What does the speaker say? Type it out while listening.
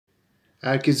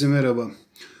Herkese merhaba.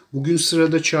 Bugün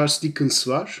sırada Charles Dickens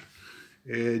var.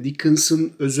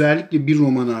 Dickens'in özellikle bir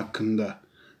romanı hakkında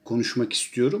konuşmak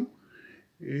istiyorum.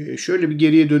 Şöyle bir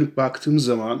geriye dönüp baktığım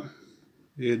zaman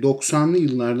 90'lı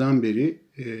yıllardan beri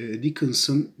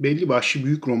Dickens'in belli başlı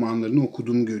büyük romanlarını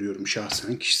okuduğumu görüyorum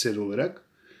şahsen, kişisel olarak.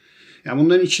 Yani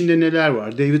bunların içinde neler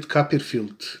var? David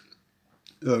Copperfield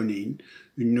örneğin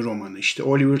ünlü romanı. İşte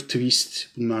Oliver Twist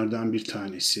bunlardan bir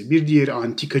tanesi. Bir diğeri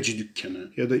Antikacı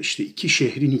Dükkanı ya da işte İki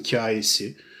Şehrin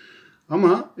Hikayesi.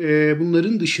 Ama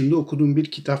bunların dışında okuduğum bir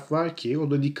kitap var ki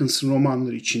o da Dickens'in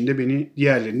romanları içinde beni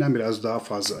diğerlerinden biraz daha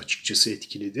fazla açıkçası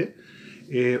etkiledi.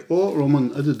 O romanın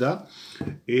adı da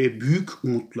Büyük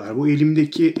Umutlar. Bu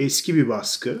elimdeki eski bir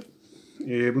baskı.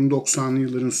 Bunu 90'lı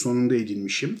yılların sonunda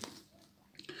edinmişim.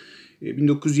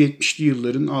 1970'li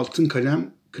yılların Altın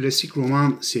Kalem klasik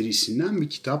roman serisinden bir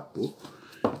kitap bu.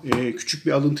 Küçük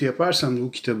bir alıntı yaparsam da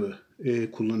bu kitabı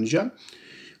kullanacağım.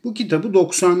 Bu kitabı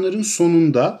 90'ların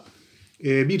sonunda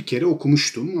bir kere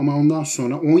okumuştum ama ondan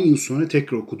sonra 10 yıl sonra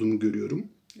tekrar okuduğumu görüyorum.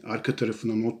 Arka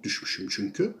tarafına not düşmüşüm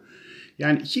çünkü.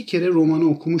 Yani 2 kere romanı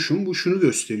okumuşum. Bu şunu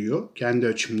gösteriyor kendi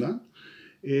açımdan.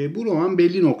 Bu roman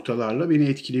belli noktalarla beni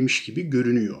etkilemiş gibi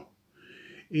görünüyor.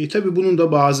 Tabii bunun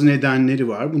da bazı nedenleri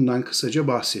var. Bundan kısaca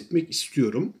bahsetmek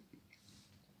istiyorum.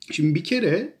 Şimdi bir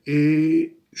kere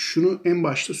şunu en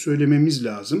başta söylememiz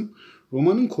lazım.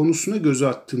 Romanın konusuna göz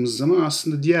attığımız zaman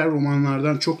aslında diğer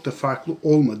romanlardan çok da farklı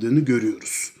olmadığını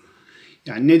görüyoruz.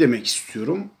 Yani ne demek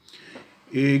istiyorum?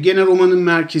 Gene romanın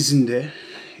merkezinde,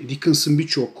 Dickens'in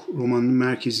birçok romanın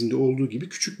merkezinde olduğu gibi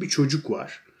küçük bir çocuk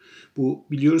var. Bu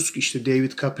biliyoruz ki işte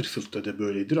David Copperfield'da da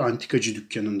böyledir, Antikacı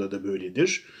Dükkanı'nda da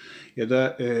böyledir. Ya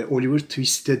da Oliver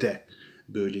Twist'te de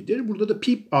böyledir. Burada da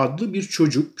Pip adlı bir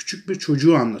çocuk, küçük bir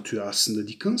çocuğu anlatıyor aslında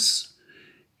Dickens.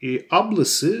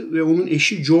 Ablası ve onun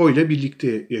eşi Joe ile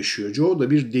birlikte yaşıyor. Joe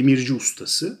da bir demirci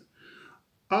ustası.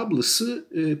 Ablası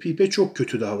Pip'e çok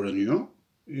kötü davranıyor.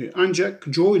 Ancak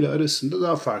Joe ile arasında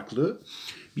daha farklı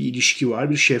bir ilişki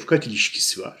var, bir şefkat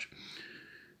ilişkisi var.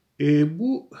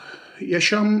 Bu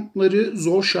yaşamları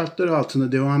zor şartlar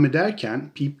altında devam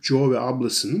ederken Pip, Joe ve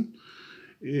ablasının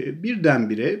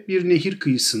birdenbire bir nehir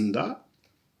kıyısında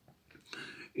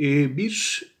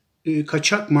bir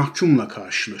kaçak mahkumla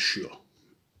karşılaşıyor.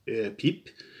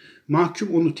 Pip. Mahkum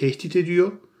onu tehdit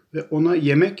ediyor ve ona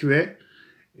yemek ve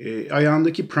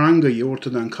ayağındaki prangayı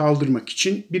ortadan kaldırmak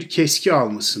için bir keski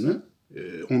almasını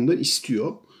ondan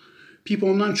istiyor. Pip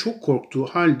ondan çok korktuğu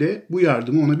halde bu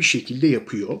yardımı ona bir şekilde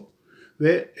yapıyor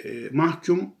ve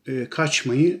mahkum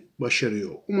kaçmayı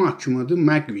başarıyor. O mahkum adı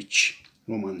Magwitch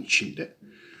romanın içinde.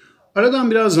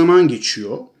 Aradan biraz zaman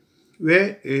geçiyor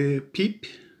ve Pip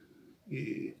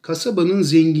kasabanın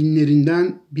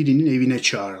zenginlerinden birinin evine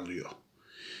çağrılıyor.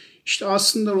 İşte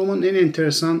aslında romanın en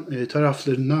enteresan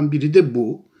taraflarından biri de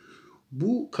bu.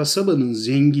 Bu kasabanın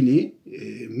zengini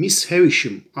Miss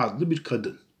Havisham adlı bir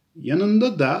kadın.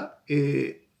 Yanında da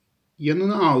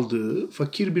yanına aldığı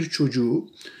fakir bir çocuğu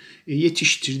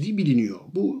yetiştirdiği biliniyor.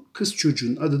 Bu kız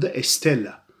çocuğun adı da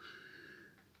Estella.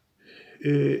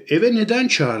 Eve neden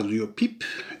çağrılıyor Pip?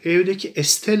 Evdeki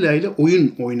Estella ile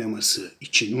oyun oynaması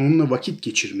için, onunla vakit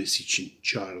geçirmesi için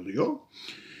çağrılıyor.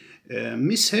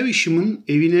 Miss Havisham'ın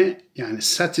evine yani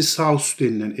Satis House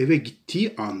denilen eve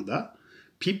gittiği anda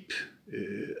Pip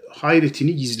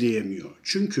hayretini gizleyemiyor.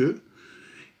 Çünkü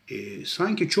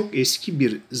sanki çok eski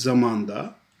bir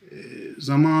zamanda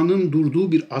zamanın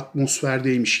durduğu bir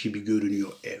atmosferdeymiş gibi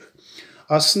görünüyor ev.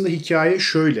 Aslında hikaye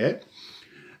şöyle.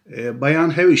 Bayan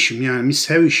Havisham yani Miss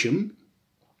Havisham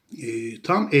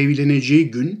tam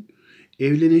evleneceği gün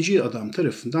evleneceği adam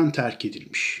tarafından terk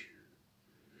edilmiş.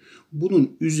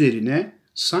 Bunun üzerine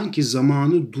sanki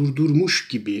zamanı durdurmuş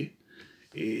gibi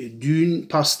düğün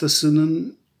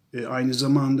pastasının aynı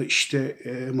zamanda işte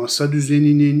masa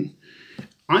düzeninin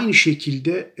aynı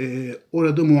şekilde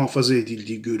orada muhafaza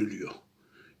edildiği görülüyor.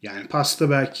 Yani pasta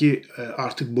belki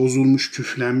artık bozulmuş,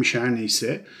 küflenmiş her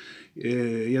neyse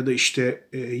ya da işte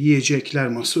yiyecekler,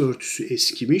 masa örtüsü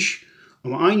eskimiş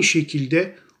ama aynı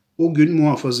şekilde o gün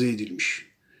muhafaza edilmiş.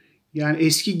 Yani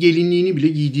eski gelinliğini bile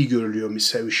giydiği görülüyor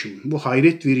Miss Havisham'ın. Bu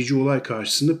hayret verici olay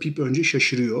karşısında Pip önce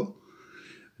şaşırıyor.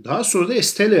 Daha sonra da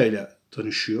Estella ile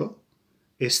tanışıyor.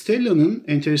 Estella'nın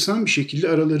enteresan bir şekilde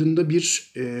aralarında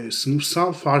bir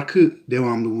sınıfsal farkı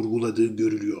devamlı vurguladığı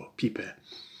görülüyor Pip'e.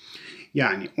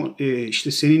 Yani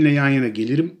işte seninle yan yana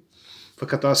gelirim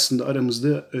fakat aslında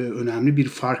aramızda önemli bir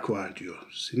fark var diyor.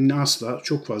 Seninle asla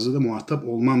çok fazla da muhatap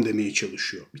olmam demeye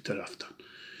çalışıyor bir taraftan.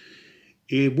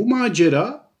 Bu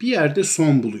macera bir yerde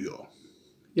son buluyor.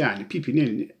 Yani Pip'in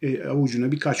elini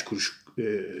avucuna birkaç kuruş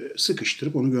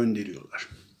sıkıştırıp onu gönderiyorlar.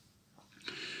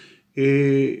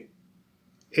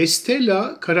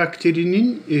 Estella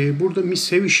karakterinin burada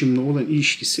Miss Havisham'la olan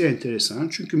ilişkisi enteresan.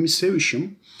 Çünkü Miss Havisham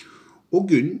o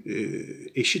gün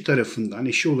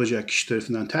eşi olacak kişi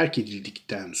tarafından terk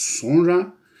edildikten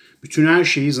sonra bütün her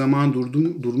şeyi zaman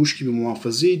durmuş gibi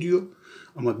muhafaza ediyor.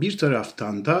 Ama bir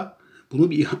taraftan da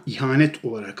bunu bir ihanet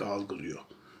olarak algılıyor.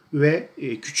 Ve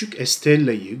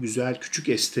güzel küçük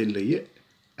Estella'yı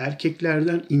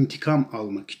erkeklerden intikam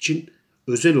almak için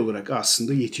özel olarak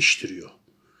aslında yetiştiriyor.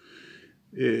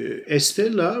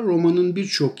 Estella romanın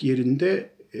birçok yerinde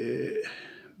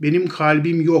benim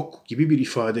kalbim yok gibi bir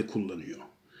ifade kullanıyor.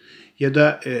 Ya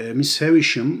da Miss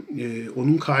Havisham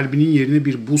onun kalbinin yerine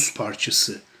bir buz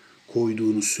parçası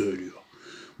koyduğunu söylüyor.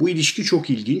 Bu ilişki çok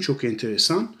ilginç, çok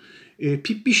enteresan.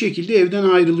 Pip bir şekilde evden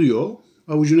ayrılıyor.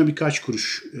 Avucuna birkaç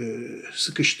kuruş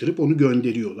sıkıştırıp onu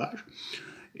gönderiyorlar.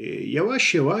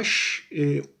 Yavaş yavaş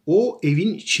o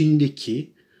evin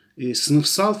içindeki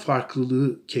sınıfsal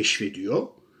farklılığı keşfediyor.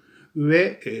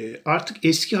 Ve artık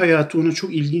eski hayatı ona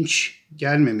çok ilginç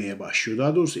gelmemeye başlıyor.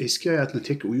 Daha doğrusu eski hayatına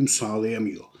tekrar uyum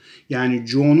sağlayamıyor. Yani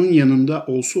Joe'nun yanında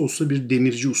olsa bir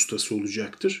demirci ustası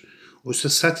olacaktır. Oysa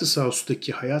Satis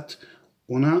House'daki hayat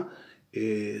ona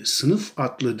sınıf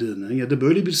atladığını ya da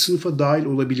böyle bir sınıfa dahil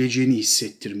olabileceğini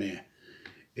hissettirmeye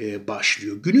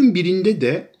başlıyor. Günün birinde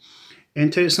de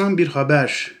enteresan bir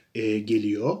haber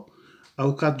geliyor.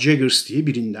 Avukat Jaggers diye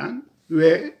birinden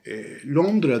ve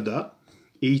Londra'da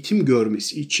eğitim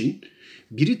görmesi için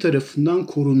biri tarafından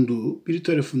korunduğu, biri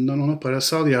tarafından ona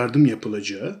parasal yardım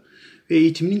yapılacağı ve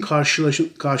eğitiminin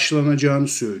karşılanacağını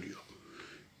söylüyor.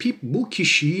 Pip bu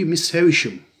kişiyi Miss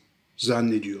Havisham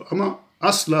zannediyor ama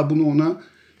asla bunu ona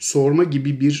sorma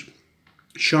gibi bir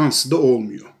şansı da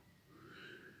olmuyor.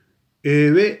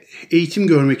 Ve eğitim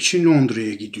görmek için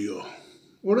Londra'ya gidiyor.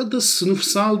 Orada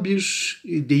sınıfsal bir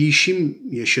değişim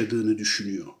yaşadığını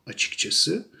düşünüyor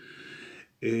açıkçası.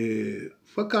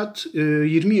 Fakat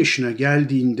 20 yaşına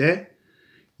geldiğinde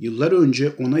yıllar önce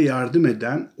ona yardım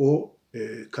eden o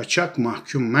kaçak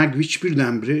mahkum Magwitch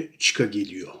birdenbire çıka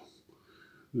geliyor.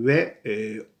 Ve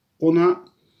ona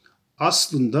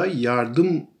aslında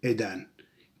yardım eden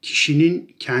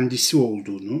kişinin kendisi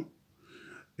olduğunu,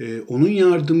 onun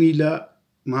yardımıyla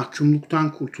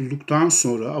mahkumluktan kurtulduktan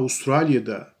sonra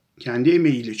Avustralya'da kendi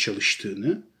emeğiyle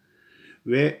çalıştığını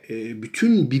ve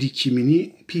bütün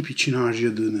birikimini Pip için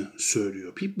harcadığını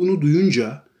söylüyor. Pip bunu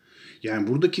duyunca, yani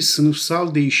buradaki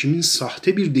sınıfsal değişimin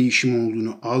sahte bir değişim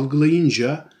olduğunu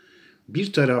algılayınca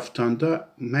bir taraftan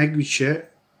da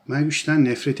Magwitch'ten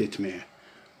nefret etmeye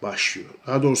başlıyor.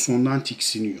 Daha doğrusu ondan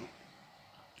tiksiniyor.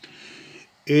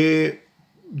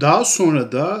 Daha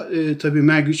sonra da tabii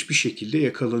Magwitch bir şekilde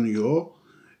yakalanıyor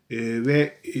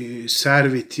ve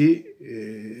serveti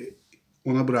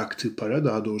ona bıraktığı para,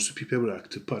 daha doğrusu Pip'e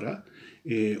bıraktığı para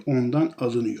ondan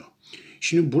alınıyor.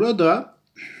 Şimdi burada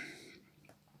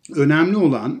önemli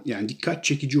olan, yani dikkat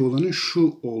çekici olanın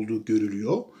şu olduğu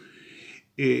görülüyor.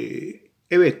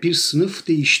 Evet, bir sınıf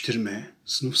değiştirme,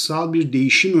 sınıfsal bir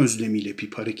değişim özlemiyle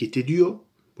Pip hareket ediyor.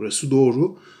 Burası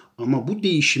doğru. Ama bu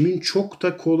değişimin çok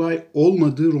da kolay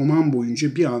olmadığı roman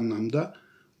boyunca bir anlamda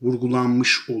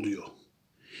vurgulanmış oluyor.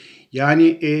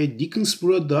 Yani Dickens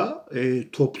burada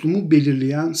toplumu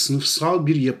belirleyen sınıfsal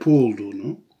bir yapı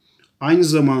olduğunu, aynı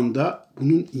zamanda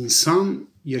bunun insan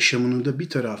yaşamını da bir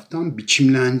taraftan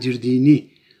biçimlendirdiğini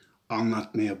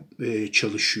anlatmaya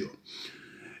çalışıyor.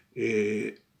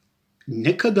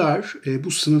 Ne kadar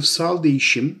bu sınıfsal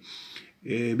değişim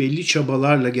belli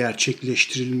çabalarla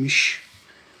gerçekleştirilmiş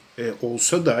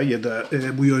olsa da ya da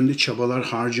bu yönde çabalar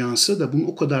harcansa da bunun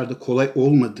o kadar da kolay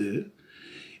olmadığı,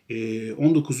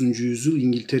 19. yüzyıl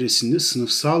İngiltere'sinde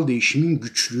sınıfsal değişimin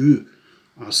güçlüğü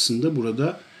aslında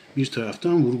burada bir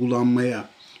taraftan vurgulanmaya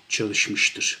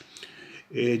çalışmıştır.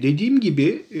 Dediğim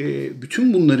gibi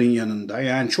bütün bunların yanında,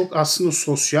 yani çok aslında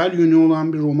sosyal yönü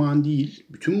olan bir roman değil,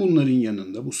 bütün bunların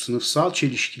yanında bu sınıfsal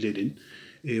çelişkilerin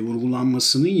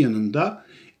vurgulanmasının yanında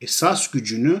esas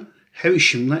gücünü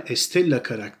Havisham'la Estella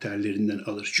karakterlerinden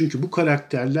alır. Çünkü bu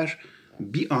karakterler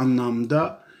bir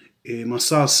anlamda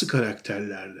masalsı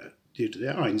karakterlerdir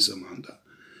de aynı zamanda.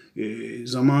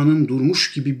 Zamanın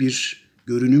durmuş gibi bir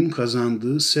görünüm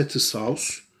kazandığı Satis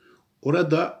House,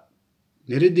 orada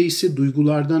neredeyse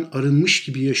duygulardan arınmış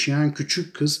gibi yaşayan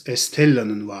küçük kız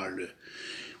Estella'nın varlığı.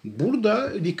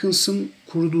 Burada Dickens'in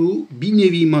kurduğu bir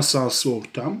nevi masalsı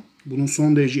ortam, bunun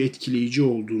son derece etkileyici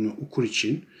olduğunu okur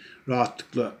için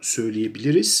rahatlıkla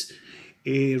söyleyebiliriz.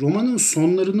 Romanın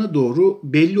sonlarına doğru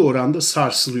belli oranda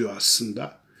sarsılıyor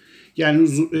aslında. Yani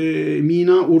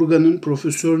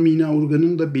Profesör Mina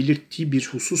Urgan'ın da belirttiği bir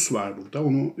husus var burada.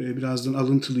 Onu birazdan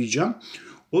alıntılayacağım.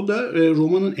 O da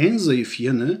romanın en zayıf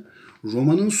yanı,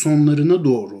 romanın sonlarına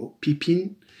doğru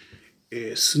Pip'in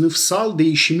sınıfsal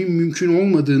değişimin mümkün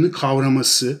olmadığını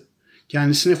kavraması,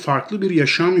 kendisine farklı bir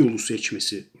yaşam yolu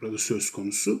seçmesi burada söz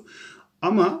konusu.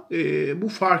 Ama bu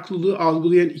farklılığı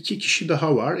algılayan iki kişi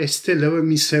daha var. Estella ve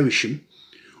Miss Havisham.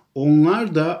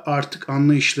 Onlar da artık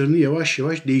anlayışlarını yavaş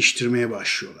yavaş değiştirmeye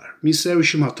başlıyorlar. Miss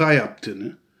Havisham hata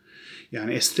yaptığını,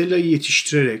 yani Estella'yı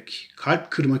yetiştirerek,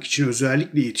 kalp kırmak için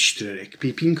özellikle yetiştirerek,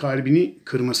 Pip'in kalbini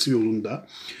kırması yolunda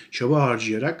çaba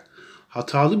harcayarak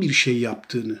hatalı bir şey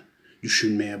yaptığını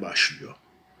düşünmeye başlıyor.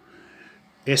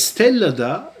 Estella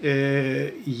da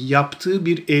yaptığı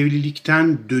bir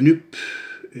evlilikten dönüp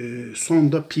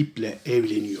sonunda Pip'le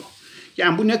evleniyor.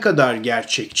 Yani bu ne kadar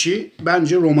gerçekçi?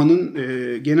 Bence romanın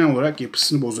genel olarak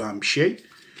yapısını bozan bir şey.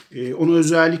 Onu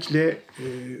özellikle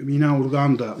Mina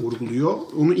Urgan da vurguluyor.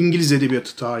 Onu İngiliz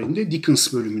Edebiyatı tarihinde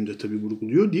Dickens bölümünde tabii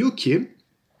vurguluyor. Diyor ki,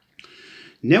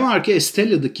 ne var ki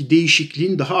Estella'daki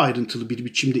değişikliğin daha ayrıntılı bir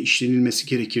biçimde işlenilmesi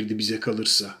gerekirdi bize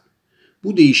kalırsa.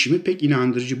 Bu değişimi pek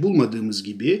inandırıcı bulmadığımız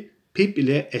gibi Pip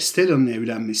ile Estella'nın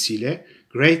evlenmesiyle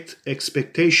Great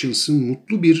Expectations'ın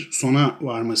mutlu bir sona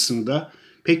varmasını da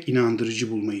pek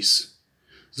inandırıcı bulmayız.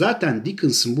 Zaten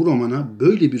Dickens'in bu romana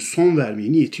böyle bir son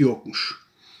vermeye niyeti yokmuş.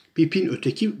 Pip'in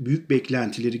öteki büyük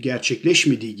beklentileri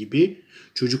gerçekleşmediği gibi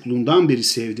çocukluğundan beri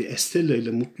sevdiği Estella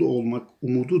ile mutlu olmak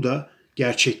umudu da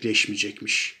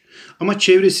gerçekleşmeyecekmiş. Ama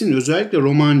çevresinin özellikle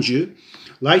romancı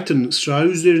Lighton'ın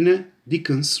ısrarı üzerine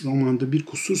Dickens romanda bir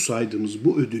kusur saydığımız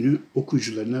bu ödünü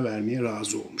okuyucularına vermeye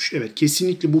razı olmuş. Evet,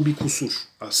 kesinlikle bu bir kusur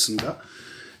aslında.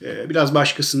 Biraz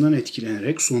başkasından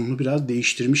etkilenerek sonunu biraz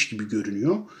değiştirmiş gibi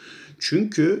görünüyor.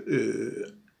 Çünkü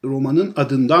romanın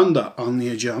adından da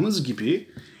anlayacağımız gibi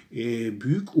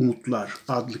Büyük Umutlar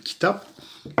adlı kitap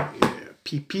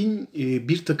Pip'in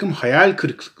bir takım hayal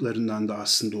kırıklıklarından da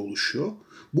aslında oluşuyor.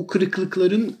 Bu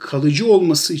kırıklıkların kalıcı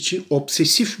olması için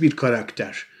obsesif bir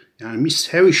karakter, yani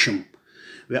Miss Havisham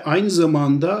ve aynı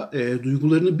zamanda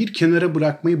duygularını bir kenara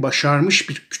bırakmayı başarmış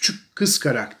bir küçük kız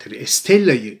karakteri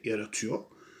Estella'yı yaratıyor.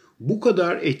 Bu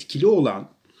kadar etkili olan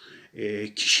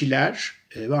kişiler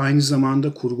ve aynı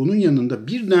zamanda kurgunun yanında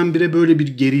birdenbire böyle bir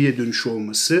geriye dönüş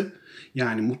olması,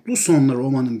 yani mutlu sonla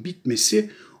romanın bitmesi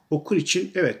okur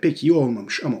için evet pek iyi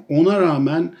olmamış. Ama ona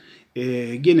rağmen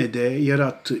gene de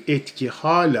yarattığı etki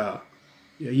hala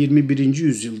 21.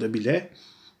 yüzyılda bile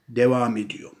devam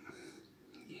ediyor.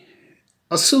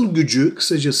 Asıl gücü,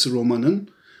 kısacası romanın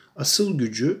asıl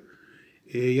gücü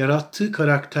yarattığı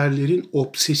karakterlerin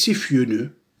obsesif yönü,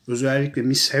 özellikle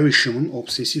Miss Havisham'ın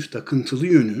obsesif takıntılı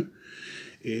yönü,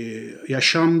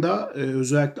 yaşamda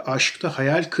özellikle aşkta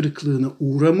hayal kırıklığına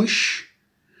uğramış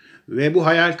ve bu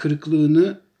hayal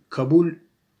kırıklığını kabul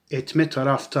etme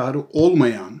taraftarı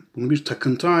olmayan, bunu bir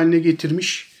takıntı haline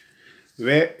getirmiş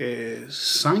ve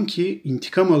sanki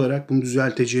intikam alarak bunu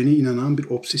düzelteceğine inanan bir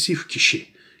obsesif kişi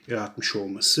yaratmış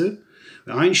olması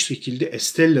ve aynı şekilde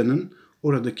Estella'nın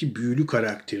oradaki büyülü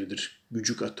karakteridir,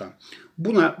 gücü katan.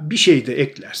 Buna bir şey de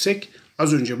eklersek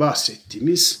az önce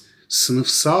bahsettiğimiz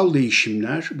sınıfsal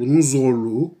değişimler, bunun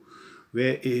zorluğu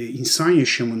ve insan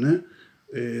yaşamını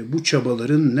bu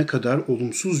çabaların ne kadar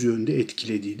olumsuz yönde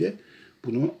etkilediği de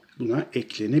buna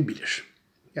eklenebilir.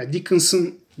 Yani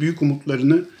Dickens'in Büyük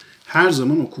Umutlarını her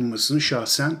zaman okunmasını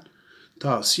şahsen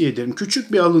tavsiye ederim.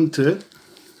 Küçük bir alıntı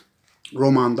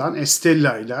romandan,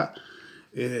 Estella ile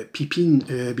Pip'in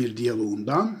bir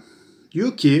diyaloğundan.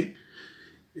 Diyor ki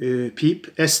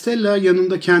Pip, Estella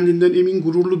yanında kendinden emin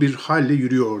gururlu bir halle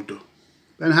yürüyordu.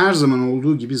 Ben her zaman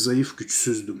olduğu gibi zayıf,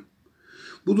 güçsüzdüm.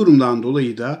 Bu durumdan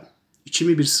dolayı da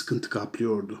içimi bir sıkıntı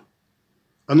kaplıyordu.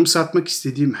 Anımsatmak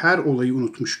istediğim her olayı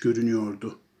unutmuş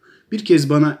görünüyordu. Bir kez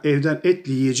bana evden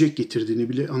etli yiyecek getirdiğini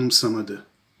bile anımsamadı.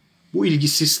 Bu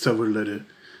ilgisiz tavırları,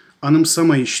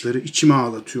 anımsamayışları içime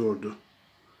ağlatıyordu.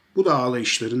 Bu da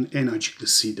ağlayışların en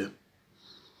acıklısıydı.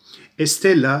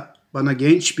 Estella bana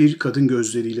genç bir kadın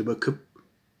gözleriyle bakıp,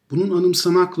 bunun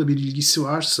anımsamakla bir ilgisi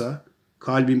varsa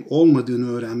kalbim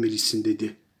olmadığını öğrenmelisin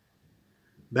dedi.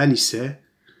 Ben ise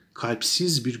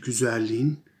kalpsiz bir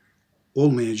güzelliğin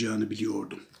olmayacağını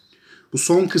biliyordum. Bu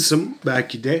son kısım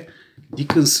belki de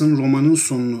Dickens'in romanın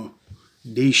sonunu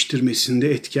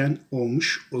değiştirmesinde etken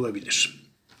olmuş olabilir.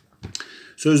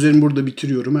 Sözlerimi burada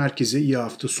bitiriyorum. Herkese iyi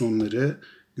hafta sonları.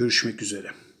 Görüşmek üzere.